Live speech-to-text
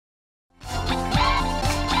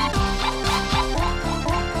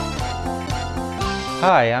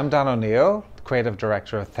Hi, I'm Don O'Neill, Creative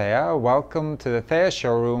Director of Thea. Welcome to the Thea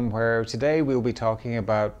showroom, where today we'll be talking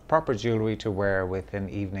about proper jewellery to wear with an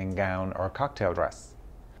evening gown or cocktail dress.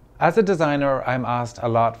 As a designer, I'm asked a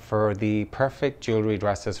lot for the perfect jewellery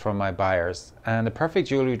dresses from my buyers. And the perfect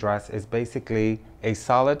jewellery dress is basically a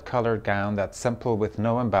solid coloured gown that's simple with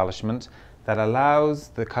no embellishment, that allows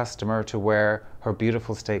the customer to wear her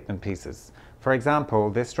beautiful statement pieces. For example,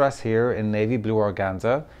 this dress here in navy blue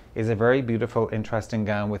organza is a very beautiful, interesting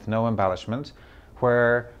gown with no embellishment,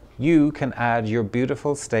 where you can add your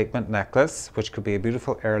beautiful statement necklace, which could be a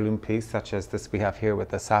beautiful heirloom piece such as this we have here with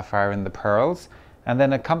the sapphire and the pearls, and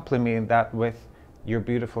then accompany that with your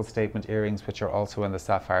beautiful statement earrings, which are also in the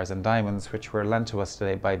sapphires and diamonds, which were lent to us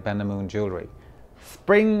today by Bennamoon Jewellery.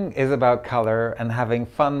 Spring is about colour and having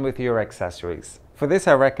fun with your accessories. For this,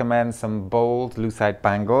 I recommend some bold lucite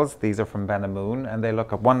bangles. These are from Bennamoon and they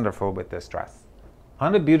look wonderful with this dress.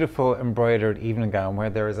 On a beautiful embroidered evening gown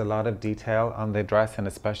where there is a lot of detail on the dress and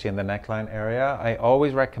especially in the neckline area, I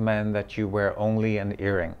always recommend that you wear only an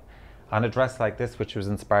earring. On a dress like this, which was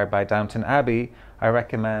inspired by Downton Abbey, I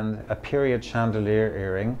recommend a period chandelier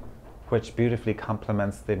earring, which beautifully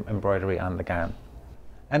complements the embroidery on the gown.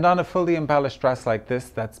 And on a fully embellished dress like this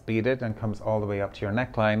that's beaded and comes all the way up to your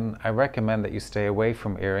neckline, I recommend that you stay away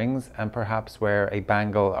from earrings and perhaps wear a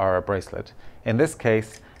bangle or a bracelet. In this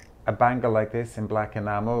case, a bangle like this in black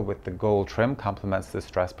enamel with the gold trim complements this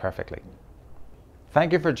dress perfectly.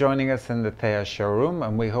 Thank you for joining us in the Thea showroom,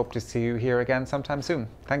 and we hope to see you here again sometime soon.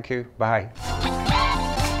 Thank you. Bye.